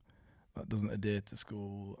long. That doesn't adhere to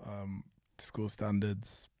school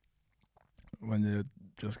standards. When you're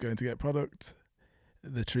just going to get product,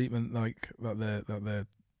 the treatment that they're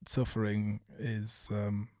suffering is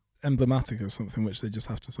emblematic of something which they just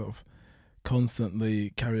have to sort of constantly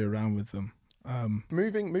carry around with them.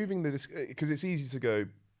 Moving because it's easy to go,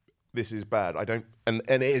 this is bad. And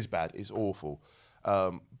it is bad. It's awful.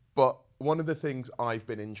 But one of the things I've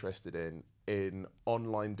been interested in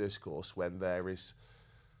online discourse when there is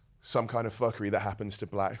some kind of fuckery that happens to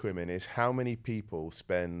black women is how many people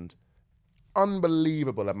spend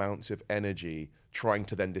unbelievable amounts of energy trying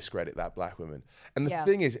to then discredit that black woman. And the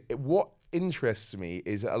thing is, what interests me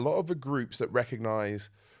is that a lot of the groups that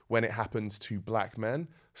recognize when it happens to black men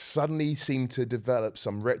suddenly seem to develop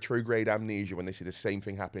some retrograde amnesia when they see the same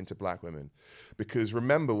thing happening to black women. Because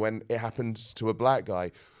remember, when it happens to a black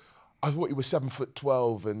guy, I thought he was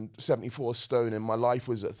 7'12" and 74 stone and my life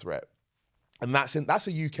was at threat. And that's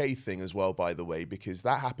a UK thing as well, by the way, because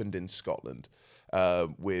that happened in Scotland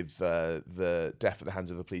with the death at the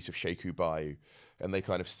hands of the police of Sheku Bayou. And they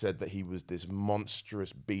kind of said that he was this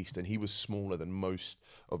monstrous beast and he was smaller than most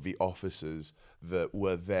of the officers that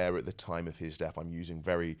were there at the time of his death. I'm using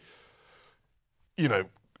very,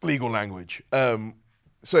 legal language.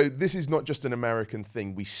 So this is not just an American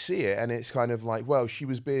thing. We see it, and it's kind of like, well, she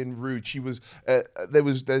was being rude. She was.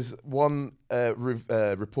 There's one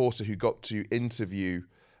reporter who got to interview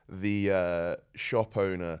the shop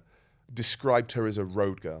owner, described her as a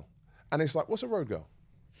road girl, and it's like, what's a road girl?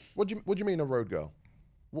 What do you mean a road girl?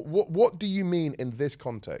 What do you mean in this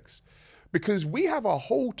context? Because we have a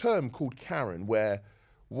whole term called Karen, where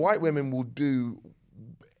white women will do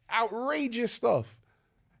outrageous stuff,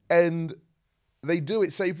 and they do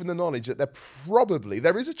it safe in the knowledge that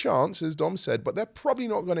there is a chance, as Dom said, but they're probably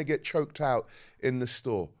not going to get choked out in the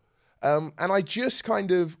store. And I just I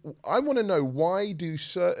want to know why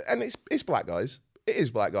and it's black guys, It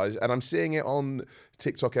is black guys, and I'm seeing it on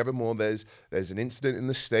TikTok ever more. There's an incident in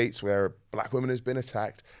the States where a black woman has been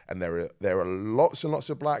attacked, and there are lots and lots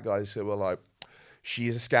of black guys who are like,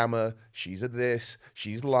 she's a scammer, she's a this,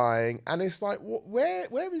 she's lying, and it's like,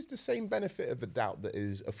 where is the same benefit of the doubt that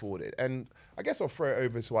is afforded? And I guess I'll throw it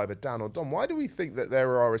over to either Dan or Dom. Why do we think that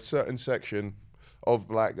there are a certain section of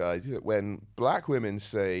black guys that when black women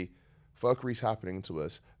say fuckery's happening to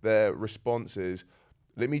us, their response is,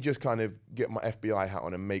 let me just kind of get my FBI hat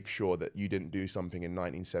on and make sure that you didn't do something in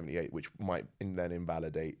 1978, which might then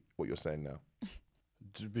invalidate what you're saying now?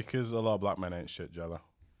 Because a lot of black men ain't shit, Jella.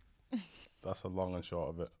 That's the long and short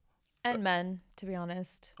of it. And men, to be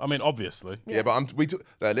honest. I mean, obviously. Yeah, but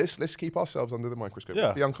let's keep ourselves under the microscope. Yeah.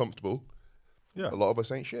 Let's be uncomfortable. Yeah. A lot of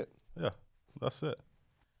us ain't shit. Yeah, that's it.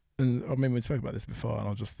 And I mean, we spoke about this before,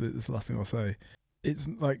 and this is the last thing I'll say. It's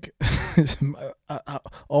like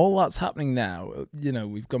all that's happening now. You know,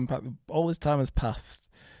 we've gone back. All this time has passed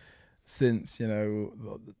since, you know,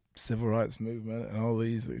 the civil rights movement and all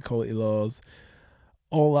these equality laws.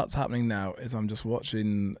 All that's happening now is I'm just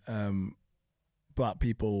watching black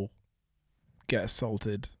people get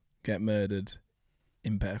assaulted, get murdered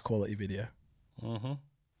in better quality video. Mm-hmm.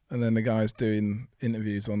 And then the guy's doing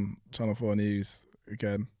interviews on Channel 4 News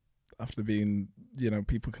again after being, you know,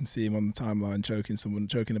 people can see him on the timeline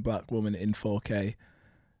choking a black woman in 4K.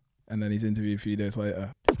 And then he's interviewed a few days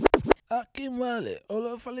later. Akin Wale,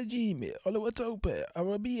 Olo Falajimi, Olo Watope,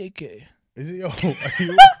 Arabieke. Is it your...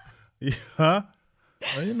 Yeah?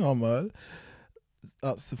 Oh, you know, man.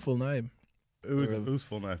 That's the full name. Who's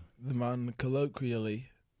full name? The man colloquially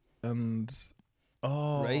and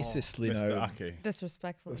racistly Mr. known Aki.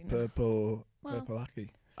 Disrespectfully. as no. Purple Well.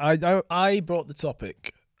 Aki. I brought the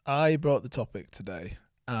topic. I brought the topic today,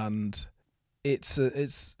 and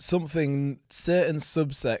it's something certain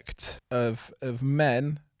subsect of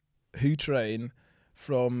men who train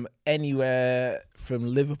from anywhere from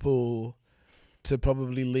Liverpool to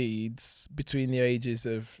probably Leeds between the ages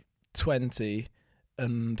of 20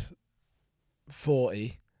 and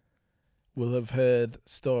 40 will have heard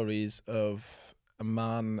stories of a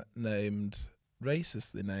man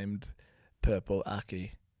racistly named Purple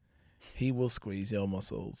Aki. He will squeeze your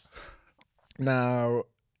muscles. Now,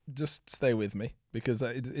 just stay with me because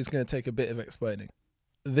it's going to take a bit of explaining.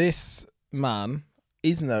 This man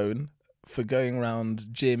is known for going around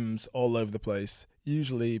gyms all over the place,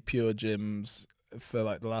 usually pure gyms, for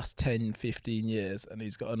like the last 10, 15 years, and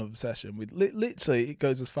he's got an obsession with literally, it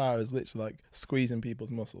goes as far as literally like squeezing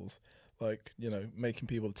people's muscles, like, you know, making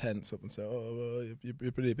people tense up and say, oh, well,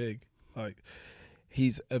 you're pretty big. Like,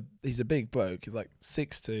 he's a big bloke. He's like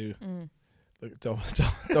 6'2". Look, don't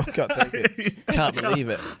can't take it. Can't believe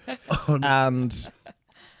it. And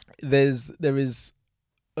there is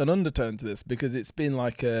an undertone to this because it's been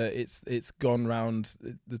like it's gone round,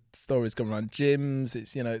 the story's gone around gyms,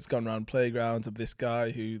 it's gone around playgrounds of this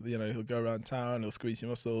guy who, you know, he'll go around town, he'll squeeze your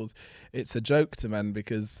muscles. It's a joke to men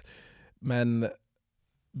because men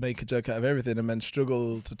make a joke out of everything, and men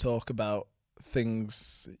struggle to talk about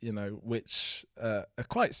things, you know, which are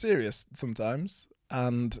quite serious sometimes.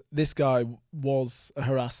 And this guy was a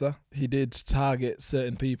harasser. He did target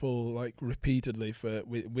certain people like repeatedly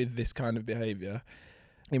with this kind of behaviour.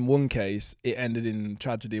 In one case, it ended in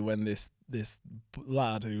tragedy when this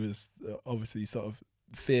lad, who was obviously sort of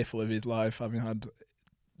fearful of his life, having had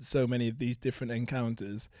so many of these different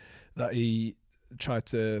encounters, that he tried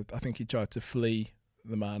to flee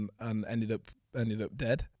the man and ended up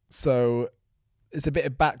dead. So it's a bit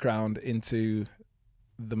of background into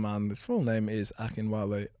the man. His full name is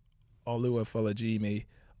Akinwale Oluwafolajimi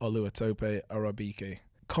Oluwatope Arabike,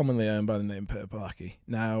 commonly known by the name Purple Aki.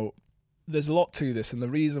 Now, there's a lot to this, and the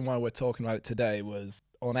reason why we're talking about it today was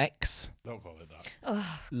on X. Don't call it that.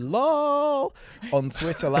 LOL. On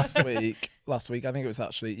Twitter last week, I think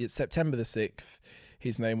it's September the 6th,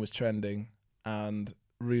 his name was trending, and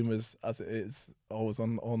rumours, as it is always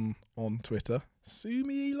on Twitter, sue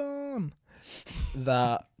me Elon,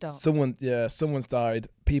 that someone's died.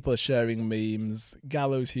 People are sharing memes,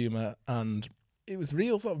 gallows humour, and it was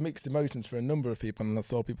real sort of mixed emotions for a number of people, and I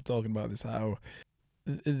saw people talking about this, how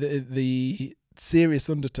the serious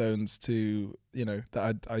undertones to, you know,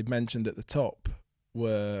 that I mentioned at the top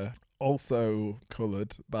were also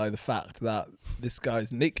coloured by the fact that this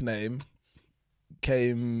guy's nickname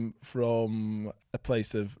came from a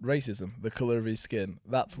place of racism, the colour of his skin.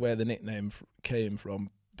 That's where the nickname came from,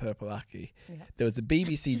 Purple Aki. Yeah. There was a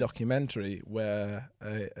BBC documentary where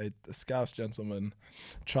a Scouse gentleman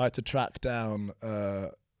tried to track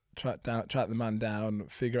the man down,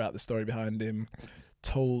 figure out the story behind him,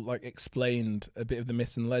 explained a bit of the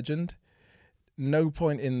myth and legend. no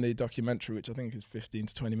point in the documentary, which I think is 15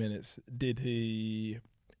 to 20 minutes, did he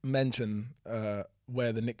mention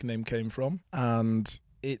where the nickname came from. And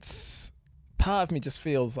it's, part of me just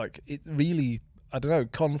feels like it really, I don't know,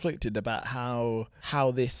 conflicted about how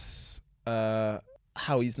this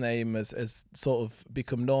how his name has sort of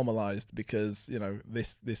become normalized, because, you know,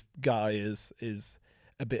 this guy is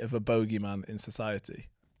a bit of a bogeyman in society.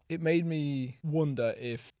 It made me wonder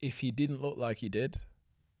if he didn't look like he did,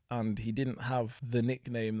 and he didn't have the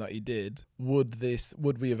nickname that he did, would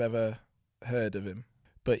we have ever heard of him?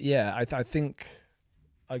 But yeah, I think,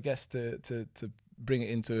 I guess to bring it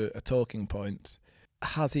into a talking point,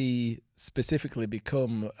 has he specifically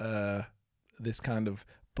become this kind of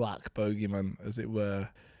black bogeyman, as it were?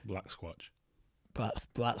 Black Squatch. Black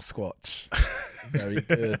Squatch. Very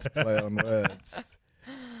good play on words.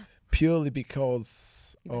 Purely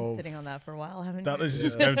because You've been sitting on that for a while, haven't That you? is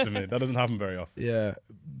just came to me. That doesn't happen very often. Yeah,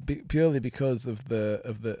 purely because of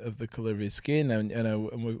the colour of his skin, and you know,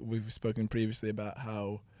 and we've spoken previously about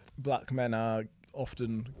how black men are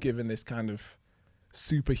often given this kind of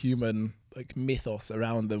superhuman like mythos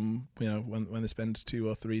around them. You know, when they spend 2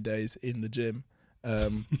 or 3 days in the gym.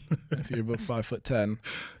 If you're above 5'10",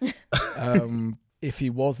 if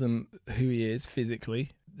he wasn't who he is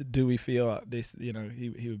physically, do we feel like this, you know,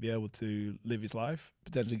 he would be able to live his life,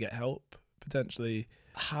 potentially get help, potentially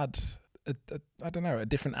had I don't know, a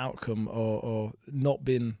different outcome, or not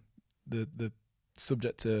been the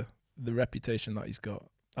subject to the reputation that he's got?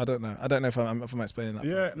 I don't know if I'm explaining that.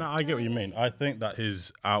 Yeah, no, I get what you mean. I think that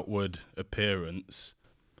his outward appearance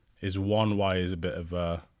is why he's a bit of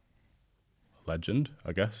a legend,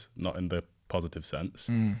 I guess, not in the positive sense,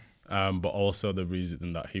 but also the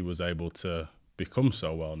reason that he was able to become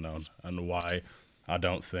so well known, and why I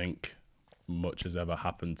don't think much has ever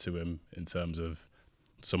happened to him in terms of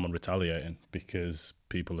someone retaliating, because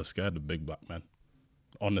people are scared of big black men.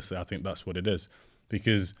 Honestly, I think that's what it is.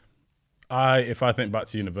 Because if I think back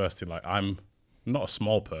to university, like, I'm not a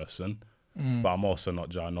small person, but I'm also not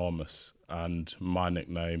ginormous. And my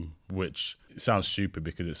nickname, which sounds stupid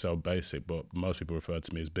because it's so basic, but most people refer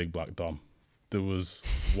to me as Big Black Dom. There was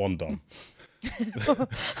one Dom. Oh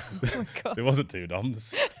my God. There wasn't 2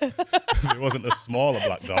 Doms. There wasn't a smaller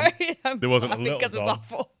black Dom. Sorry, I'm There wasn't a laughing little because Dom. it's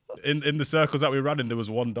awful. In the circles that we ran in, there was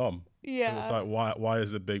one Dom. Yeah. So it's like, why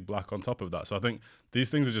is the big black on top of that? So I think these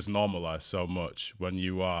things are just normalized so much when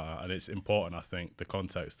you are, and it's important, I think, the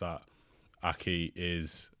context that Aki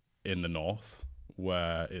is in the north,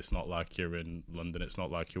 where it's not like you're in London, it's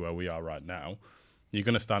not like you're where we are right now. You're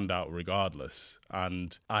going to stand out regardless.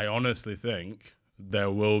 And I honestly think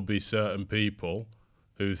there will be certain people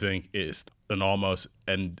who think it's an almost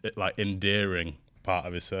endearing part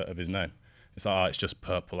of his name. It's like, it's just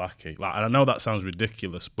Purple Aki. Like, and I know that sounds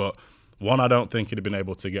ridiculous, but one, I don't think he'd have been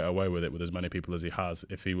able to get away with it with as many people as he has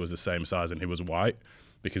if he was the same size and he was white,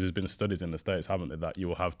 because there's been studies in the States, haven't there, that you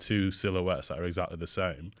will have 2 silhouettes that are exactly the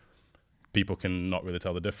same. People can not really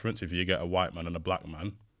tell the difference. If you get a white man and a black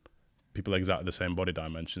man, people exactly the same body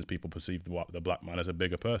dimensions, people perceive the black man as a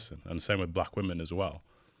bigger person, and same with black women as well.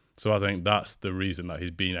 So I think that's the reason that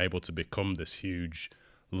he's been able to become this huge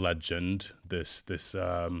legend, this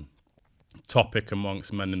topic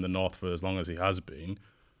amongst men in the North for as long as he has been.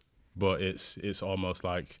 But it's almost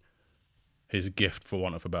like his gift, for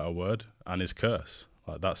want of a better word, and his curse.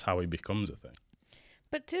 Like, that's how he becomes a thing.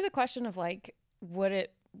 But to the question of, like, would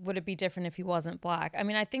it be different if he wasn't black? I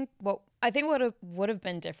mean, I think what would have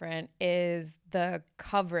been different is the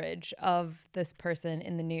coverage of this person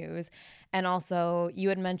in the news. And also, you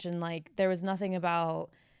had mentioned, like, there was nothing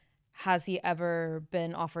about, has he ever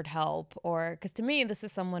been offered help? Or, because to me, this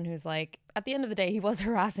is someone who's, like, at the end of the day, he was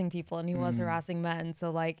harassing people and he was harassing men.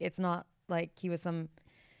 So, like, it's not like he was some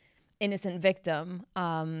innocent victim.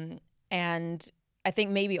 And I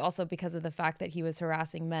think maybe also because of the fact that he was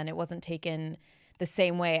harassing men, it wasn't taken the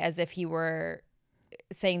same way as if he were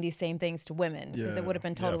saying these same things to women, because it would have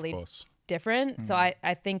been totally different. So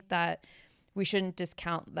I think that we shouldn't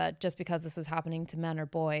discount that just because this was happening to men or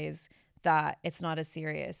boys, that it's not as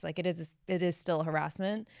serious. Like, it is still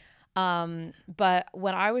harassment. But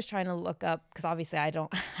when I was trying to look up, because obviously I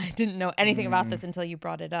didn't know anything about this until you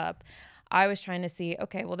brought it up. I was trying to see,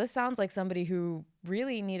 okay, well, this sounds like somebody who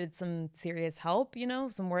really needed some serious help, you know,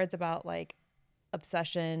 some words about, like,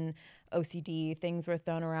 obsession, OCD, things were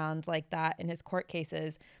thrown around like that in his court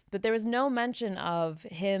cases. But there was no mention of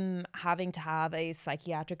him having to have a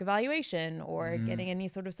psychiatric evaluation or getting any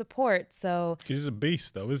sort of support. So He's a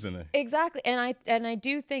beast, though, isn't he? exactly. And I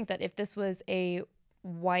do think that if this was a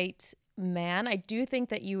white man, I do think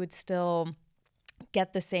that you would still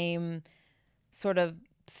get the same sort of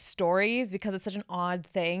stories, because it's such an odd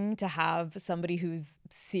thing to have somebody who's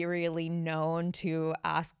serially known to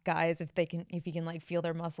ask guys if he can like feel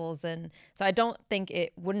their muscles. And so I don't think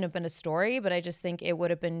it wouldn't have been a story, but I just think it would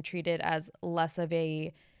have been treated as less of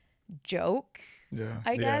a joke,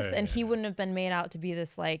 I guess. And he wouldn't have been made out to be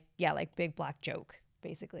this like big black joke,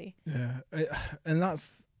 basically. And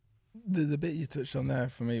that's the bit you touched on there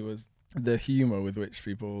for me, was the humor with which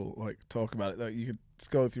people like talk about it. Like, you could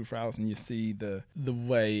scroll through Frowse and you see the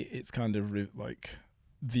way it's kind of like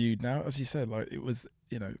viewed now. As you said, like, it was,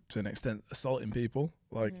 you know, to an extent assaulting people,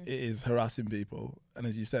 like it is harassing people. And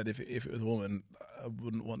as you said, if it was a woman, I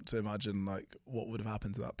wouldn't want to imagine like what would have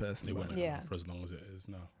happened to that person. It wouldn't have for as long as it is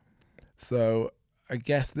now. So I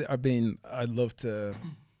guess I'd love to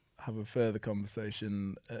have a further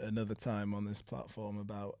conversation at another time on this platform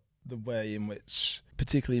about the way in which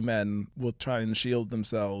particularly men will try and shield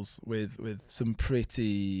themselves with some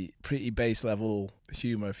pretty base level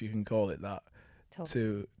humor, if you can call it that,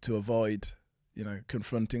 to avoid, you know,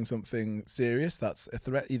 confronting something serious that's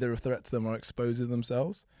either a threat to them or exposing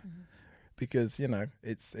themselves. Because, you know,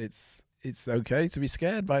 it's okay to be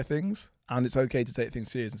scared by things, and it's okay to take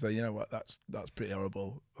things serious and say, you know what, that's pretty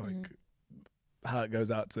horrible. Like, how it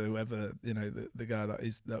goes out to whoever, you know, the guy that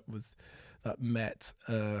met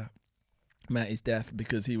his death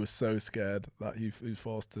because he was so scared that he was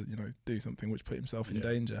forced to, you know, do something which put himself in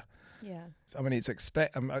danger. Yeah. So, I mean, it's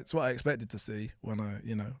what I expected to see when I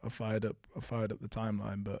fired up the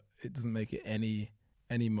timeline, but it doesn't make it any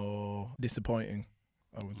more disappointing,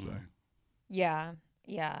 I would say. Yeah.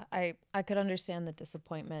 I could understand the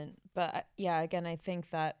disappointment, but again, I think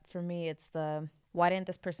that for me, it's why didn't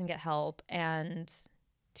this person get help? And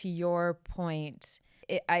to your point,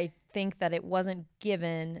 I think that it wasn't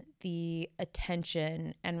given the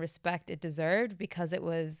attention and respect it deserved because it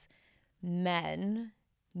was northern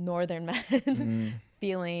men,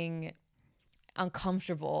 feeling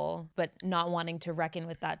uncomfortable, but not wanting to reckon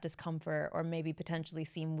with that discomfort, or maybe potentially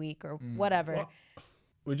seem weak or whatever. Well,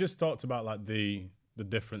 we just talked about like the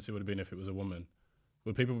difference it would have been if it was a woman.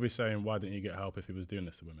 Would people be saying, why didn't you get help if he was doing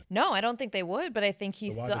this to women? No, I don't think they would, but I think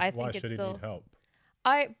why should he need help?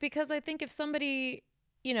 Because I think if somebody,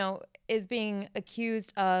 you know, is being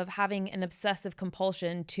accused of having an obsessive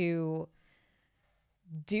compulsion to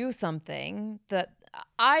do something, that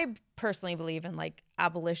I personally believe in, like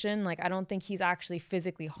abolition. Like, I don't think he's actually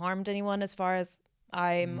physically harmed anyone as far as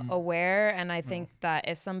I'm aware. And I think that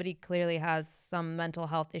if somebody clearly has some mental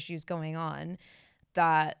health issues going on,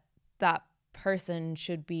 that person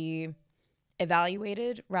should be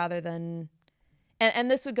evaluated rather than,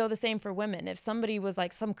 and this would go the same for women. If somebody was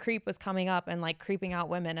like, some creep was coming up and like creeping out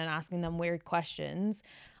women and asking them weird questions,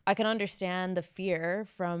 I can understand the fear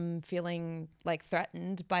from feeling like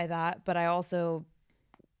threatened by that, but I also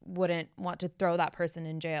wouldn't want to throw that person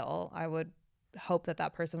in jail. I would hope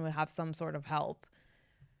that person would have some sort of help.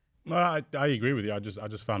 Well, I agree with you. I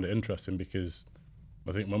just found it interesting because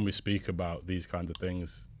I think when we speak about these kinds of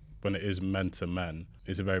things, when it is men to men,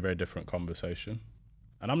 it's a very, very different conversation.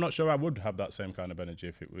 And I'm not sure I would have that same kind of energy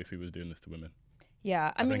if he was doing this to women.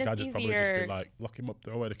 Yeah, I mean, think it's I'd just easier. Probably just be like, lock him up,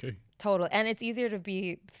 throw away the key. Totally. And it's easier to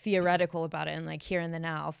be theoretical about it and like here and the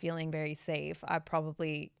now, feeling very safe. I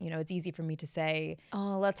probably, you know, it's easy for me to say,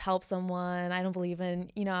 oh, let's help someone. I don't believe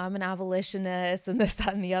in, you know, I'm an abolitionist and this,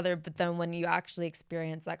 that, and the other. But then when you actually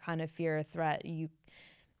experience that kind of fear or threat,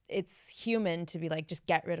 it's human to be like, just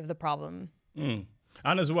get rid of the problem. And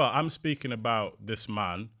as well, I'm speaking about this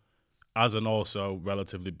man as an also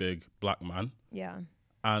relatively big black man. Yeah.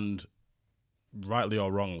 And rightly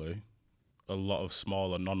or wrongly, a lot of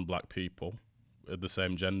smaller non-black people of the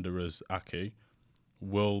same gender as Aki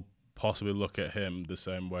will possibly look at him the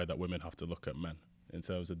same way that women have to look at men, in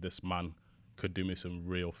terms of this man could do me some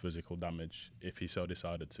real physical damage if he so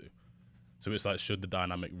decided to. So it's like, should the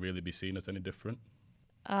dynamic really be seen as any different?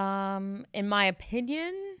 In my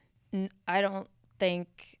opinion, I don't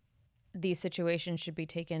think these situations should be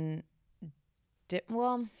taken.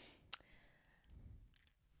 Well,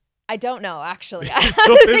 I don't know, actually. It's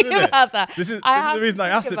tough, isn't it? About that. This is the reason I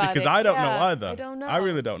asked it, because I don't know either. I don't know. I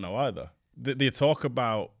really don't know either. They talk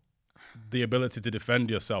about the ability to defend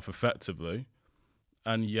yourself effectively.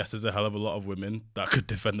 And yes, there's a hell of a lot of women that could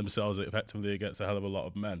defend themselves effectively against a hell of a lot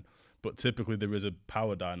of men. But typically there is a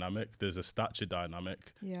power dynamic, there's a stature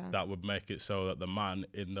dynamic that would make it so that the man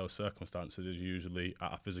in those circumstances is usually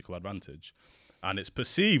at a physical advantage. And it's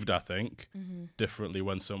perceived, I think, differently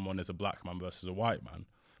when someone is a black man versus a white man.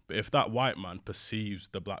 But if that white man perceives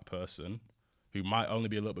the black person, who might only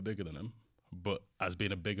be a little bit bigger than him, but as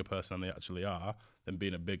being a bigger person than they actually are, then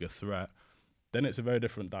being a bigger threat, then it's a very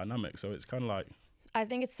different dynamic. So it's kind of like, I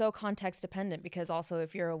think it's so context dependent, because also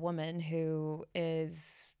if you're a woman who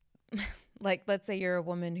is like, let's say you're a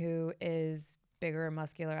woman who is bigger,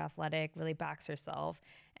 muscular, athletic, really backs herself,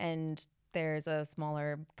 and there's a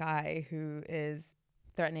smaller guy who is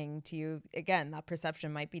threatening to you, again, that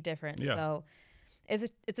perception might be different. Yeah. So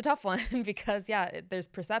it's a tough one because there's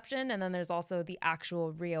perception, and then there's also the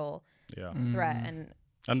actual real threat,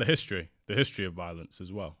 and the history of violence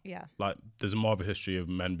as well. Yeah. Like there's more of a history of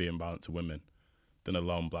men being violent to women than a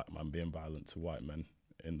lone black man being violent to white men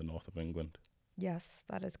in the north of England. Yes,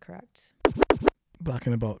 that is correct. Black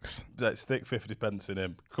in a box. Let's stick 50 pence in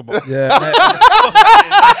him. Come on. Yeah.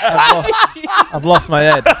 I've lost my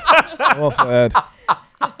head. I've lost my head.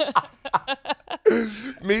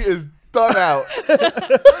 Meter's done out.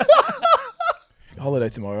 Holiday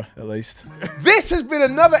tomorrow, at least. This has been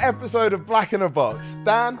another episode of Black in a Box.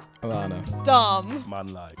 Dan, Alana. Dumb.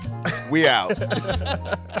 Man like. we out.